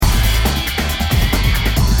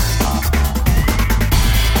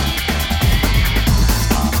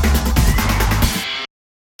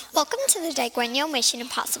to the Daiguanyo Mission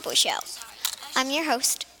Impossible Show. I'm your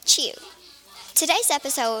host, Chiu. Today's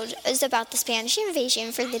episode is about the Spanish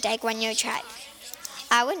invasion for the Daiguanyo tribe.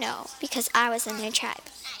 I would know because I was in their tribe.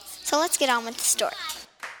 So let's get on with the story.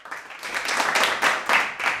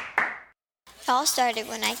 It all started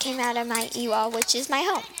when I came out of my iwa, which is my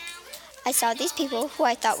home. I saw these people who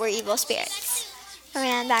I thought were evil spirits. I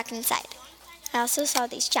ran back inside. I also saw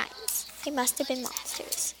these giants. They must have been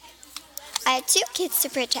monsters. I had 2 kids to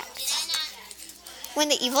protect. When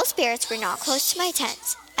the evil spirits were not close to my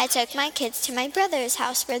tent, I took my kids to my brother's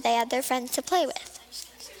house where they had their friends to play with.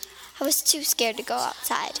 I was too scared to go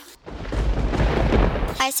outside.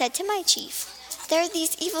 I said to my chief, "There are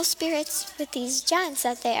these evil spirits with these giants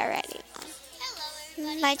that they are riding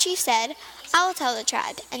on." My chief said, "I will tell the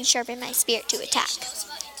tribe and sharpen my spear to attack."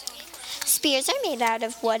 Spears are made out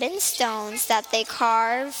of wood and stones that they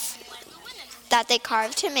carve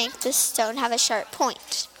to make the stone have a sharp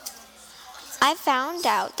point. I found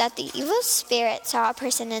out that the evil spirit saw a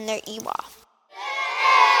person in their iwa.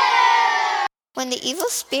 When the evil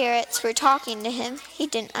spirits were talking to him, he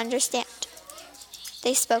didn't understand.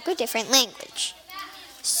 They spoke a different language.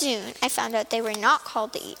 Soon, I found out they were not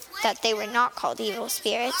called evil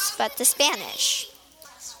spirits, but the Spanish.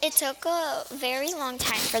 It took a very long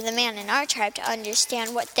time for the man in our tribe to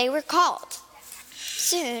understand what they were called.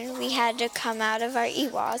 Soon, we had to come out of our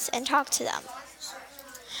iwas and talk to them.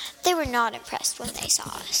 They were not impressed when they saw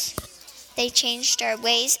us. They changed our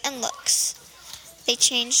ways and looks. They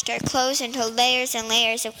changed our clothes into layers and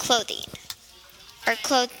layers of clothing.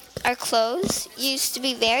 Our clothes used to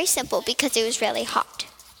be very simple because it was really hot.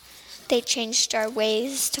 They changed our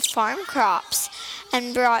ways to farm crops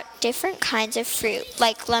and brought different kinds of fruit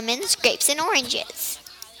like lemons, grapes, and oranges.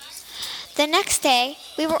 The next day,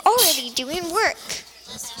 we were already doing work.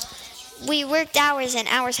 We worked hours and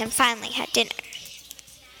hours and finally had dinner.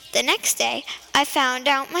 The next day, I found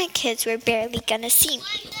out my kids were barely gonna see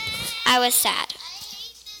me. I was sad.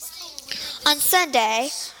 On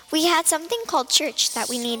Sunday, we had something called church that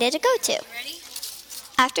we needed to go to.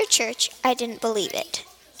 After church, I didn't believe it.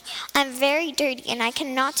 I'm very dirty and I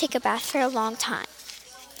cannot take a bath for a long time.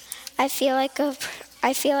 I feel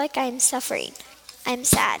like I'm suffering. I'm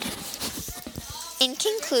sad. In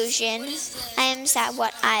conclusion, I am sad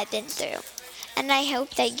what I've been through, and I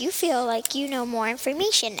hope that you feel like you know more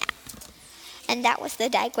information now. And that was the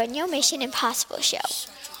Daiguanyo Mission Impossible Show.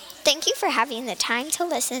 Thank you for having the time to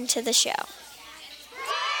listen to the show.